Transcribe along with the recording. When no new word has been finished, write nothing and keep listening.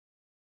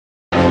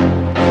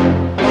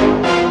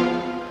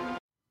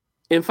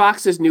In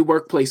Fox's new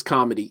workplace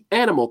comedy,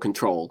 Animal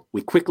Control,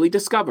 we quickly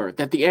discover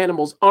that the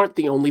animals aren't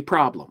the only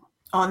problem.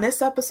 On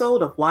this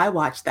episode of Why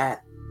Watch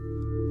That.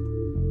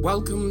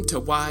 Welcome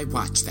to Why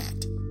Watch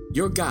That,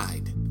 your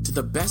guide to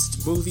the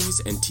best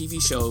movies and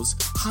TV shows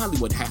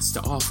Hollywood has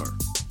to offer.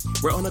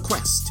 We're on a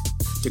quest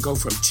to go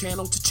from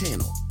channel to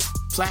channel,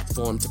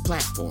 platform to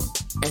platform,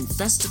 and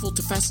festival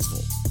to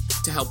festival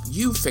to help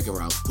you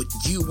figure out what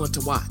you want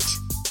to watch.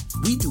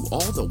 We do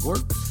all the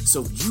work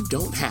so you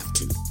don't have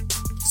to.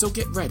 So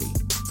get ready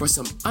for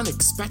some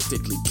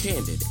unexpectedly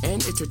candid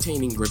and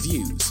entertaining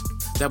reviews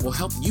that will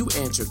help you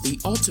answer the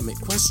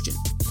ultimate question: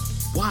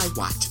 why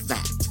watch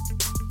that?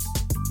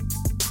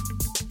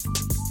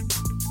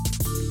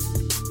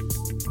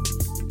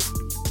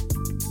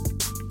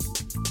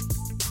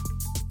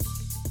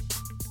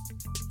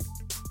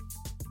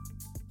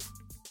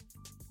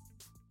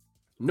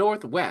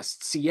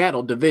 Northwest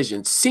Seattle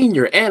Division's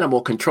senior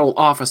animal control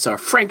officer,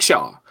 Frank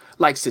Shaw,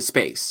 likes his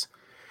space.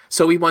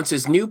 So he wants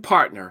his new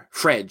partner,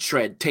 Fred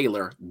Shred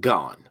Taylor,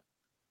 gone.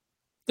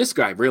 This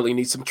guy really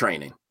needs some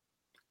training.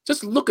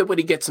 Just look at what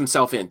he gets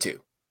himself into.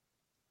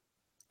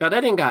 Now,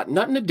 that ain't got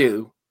nothing to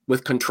do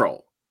with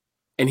control.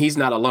 And he's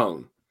not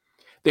alone.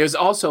 There's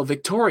also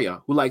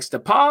Victoria, who likes to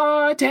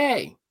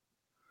party.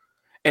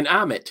 And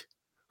Amit,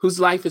 whose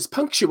life is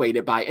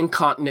punctuated by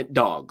incontinent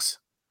dogs.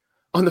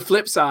 On the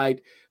flip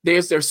side,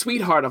 there's their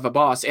sweetheart of a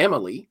boss,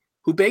 Emily,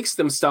 who bakes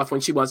them stuff when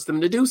she wants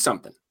them to do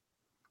something.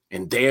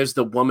 And there's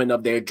the woman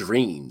of their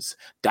dreams,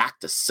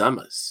 Dr.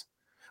 Summers,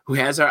 who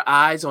has her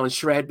eyes on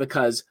Shred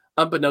because,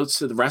 unbeknownst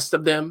to the rest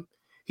of them,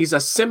 he's a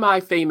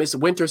semi-famous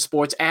winter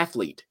sports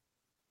athlete.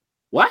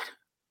 What?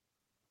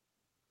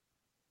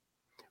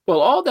 Well,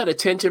 all that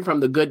attention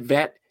from the good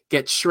vet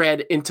gets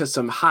Shred into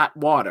some hot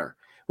water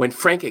when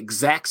Frank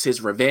exacts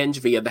his revenge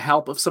via the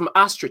help of some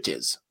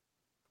ostriches.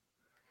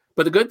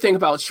 But the good thing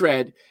about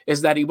Shred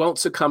is that he won't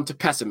succumb to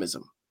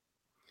pessimism.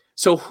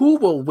 So who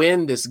will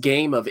win this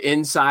game of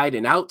inside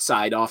and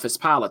outside office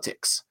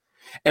politics?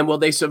 And will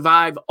they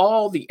survive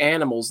all the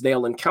animals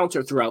they'll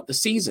encounter throughout the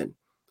season,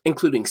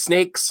 including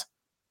snakes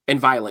and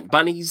violent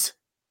bunnies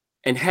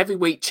and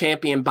heavyweight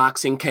champion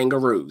boxing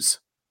kangaroos?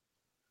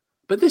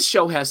 But this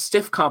show has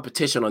stiff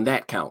competition on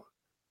that count.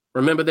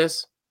 Remember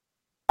this?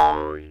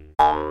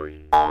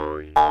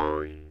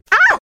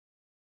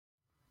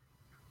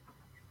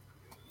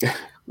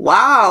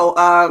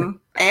 Wow,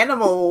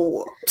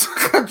 animal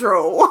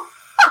control.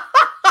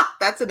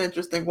 That's an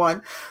interesting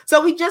one.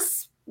 So we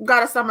just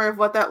got a summary of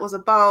what that was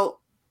about.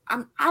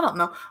 I don't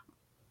know.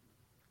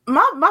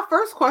 My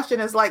first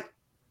question is like,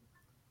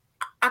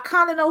 I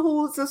kind of know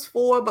who this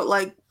for, but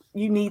like,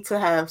 you need to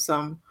have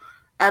some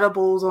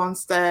edibles on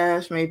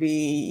stash,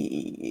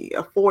 maybe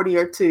a 40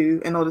 or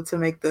 2 in order to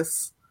make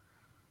this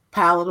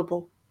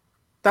palatable.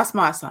 That's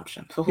my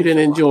assumption. You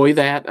didn't enjoy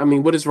that? I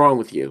mean, what is wrong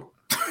with you?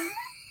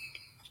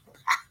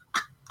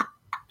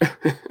 I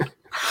mean,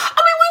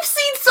 we've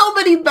seen so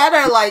many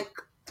better like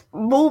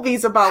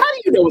movies about. How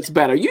do you know it's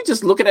better? You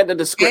just looking at the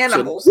description.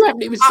 Animals. You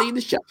haven't even seen the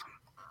show.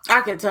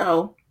 I can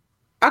tell.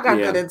 I got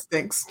good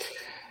instincts.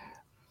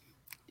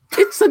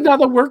 It's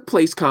another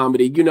workplace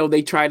comedy. You know,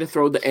 they try to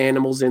throw the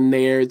animals in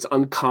there. It's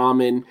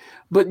uncommon.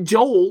 But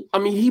Joel, I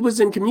mean, he was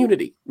in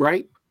Community,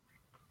 right?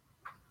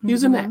 He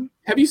was in that.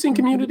 Have you seen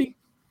Community?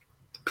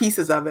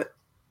 Pieces of it.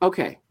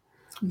 Okay.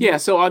 Yeah,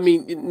 so I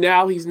mean,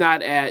 now he's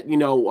not at,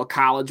 a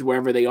college,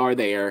 wherever they are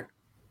there. I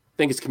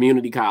think it's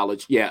community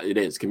college. Yeah, it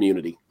is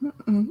community.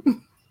 At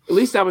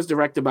least that was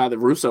directed by the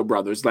Russo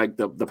brothers, like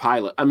the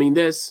pilot. I mean,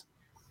 it's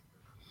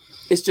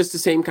just the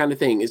same kind of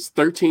thing. It's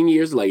 13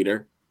 years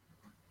later,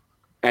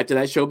 after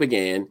that show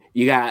began.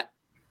 You got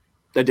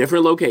a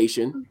different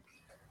location.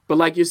 But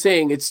like you're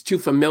saying, it's too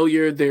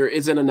familiar. There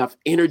isn't enough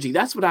energy.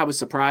 That's what I was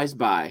surprised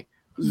by.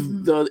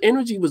 The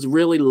energy was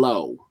really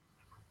low.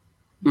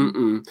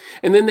 And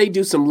then they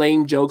do some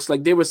lame jokes.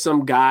 Like there was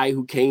some guy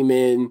who came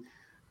in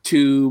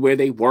to where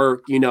they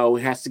work,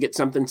 has to get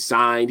something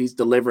signed. He's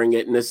delivering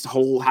it. And this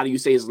whole, how do you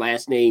say his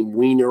last name?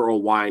 Wiener or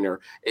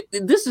Weiner.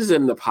 This is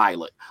in the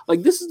pilot.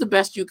 Like this is the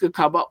best you could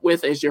come up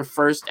with as your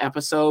first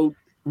episode.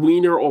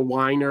 Wiener or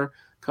Weiner.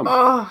 Come on.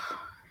 Oh,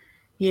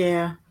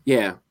 yeah.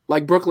 Yeah.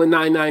 Like Brooklyn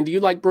Nine-Nine. Do you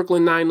like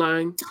Brooklyn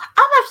Nine-Nine?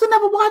 I've actually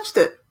never watched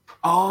it.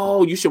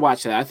 Oh, you should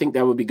watch that. I think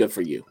that would be good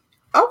for you.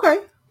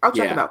 Okay. I'll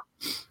check it out.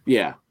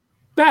 Yeah.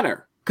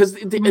 Better. Because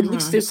at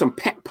least there's some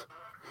pep.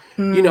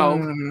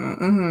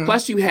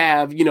 Plus you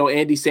have,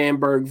 Andy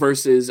Samberg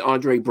versus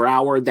Andre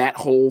Braugher, that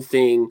whole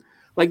thing.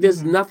 Like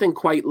there's nothing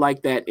quite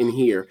like that in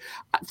here.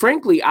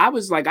 Frankly, I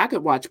was like, I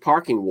could watch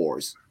Parking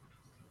Wars.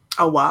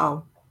 Oh,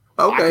 wow.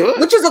 Okay.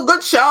 Which is a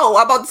good show.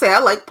 I'm about to say, I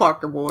like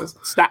Parking Wars.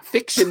 It's not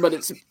fiction, but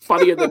it's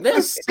funnier than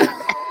this.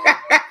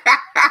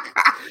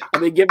 I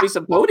mean, give me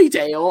some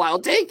ponytail, I'll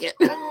take it.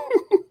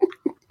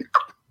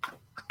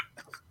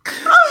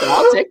 So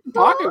I'll take the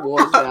Parking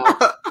Wars now.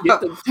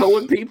 Get them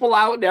towing people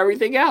out and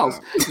everything else.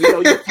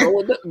 You're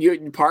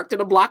parked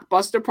in a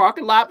Blockbuster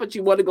parking lot, but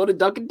you want to go to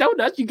Dunkin'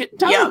 Donuts, you get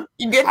towed. Yeah,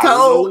 you get towed.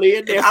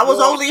 I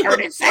was only in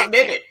there for 30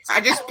 minutes.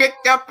 I just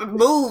picked up a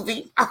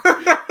movie.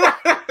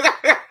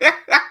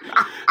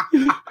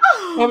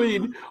 I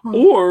mean,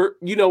 or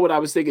you know what I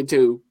was thinking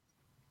too?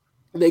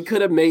 They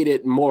could have made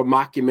it more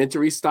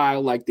mockumentary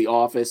style, like The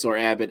Office or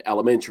Abbott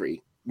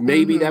Elementary.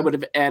 Maybe that would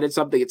have added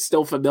something. It's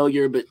still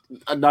familiar, but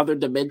another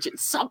dimension.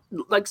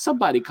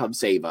 Somebody come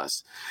save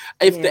us.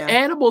 If the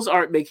animals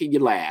aren't making you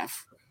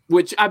laugh,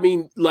 which I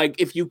mean, like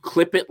if you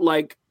clip it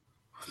like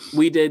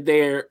we did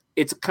there,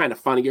 it's kind of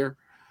funnier.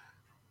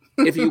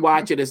 If you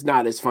watch it, it's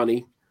not as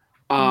funny.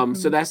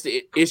 So that's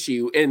the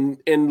issue.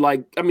 And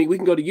like, I mean, we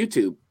can go to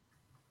YouTube.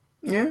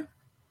 Yeah.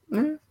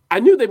 I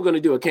knew they were going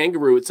to do a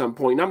kangaroo at some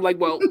point. And I'm like,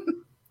 well,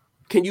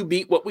 can you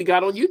beat what we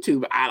got on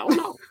YouTube? I don't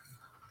know.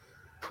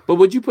 But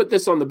would you put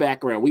this on the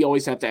background? We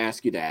always have to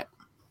ask you that.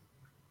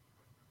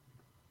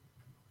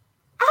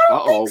 I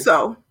don't think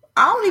so.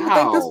 I don't even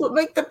think this would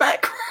make the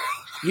background.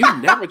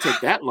 You never took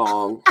that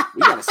long.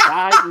 We got a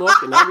side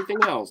look and everything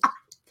else.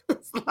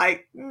 It's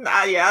like,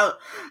 I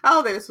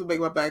don't think this would make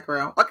my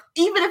background. Like,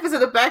 even if it's in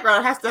the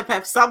background, it has to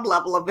have some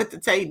level of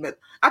entertainment.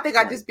 I think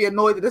I'd just be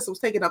annoyed that this was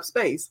taking up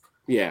space.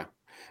 Yeah.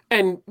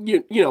 And,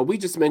 you know, we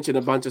just mentioned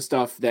a bunch of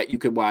stuff that you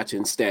could watch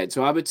instead.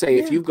 So I would say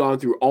if you've gone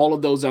through all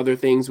of those other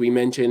things we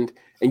mentioned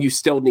and you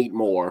still need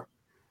more,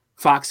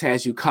 Fox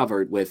has you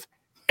covered with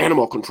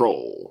Animal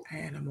Control.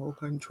 Animal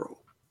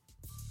Control.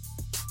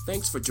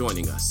 Thanks for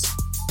joining us.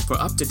 For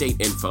up-to-date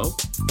info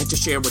and to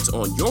share what's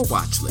on your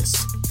watch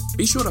list,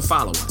 be sure to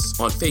follow us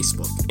on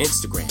Facebook,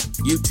 Instagram,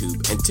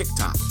 YouTube, and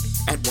TikTok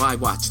at Why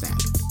Watch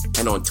That,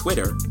 and on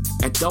Twitter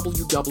at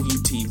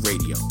WWT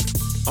Radio.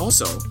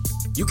 Also,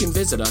 you can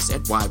visit us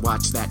at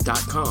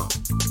whywatchthat.com.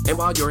 And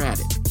while you're at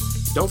it,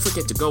 don't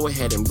forget to go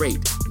ahead and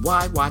rate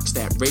Why Watch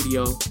That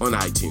Radio on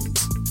iTunes.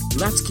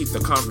 Let's keep the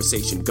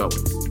conversation going.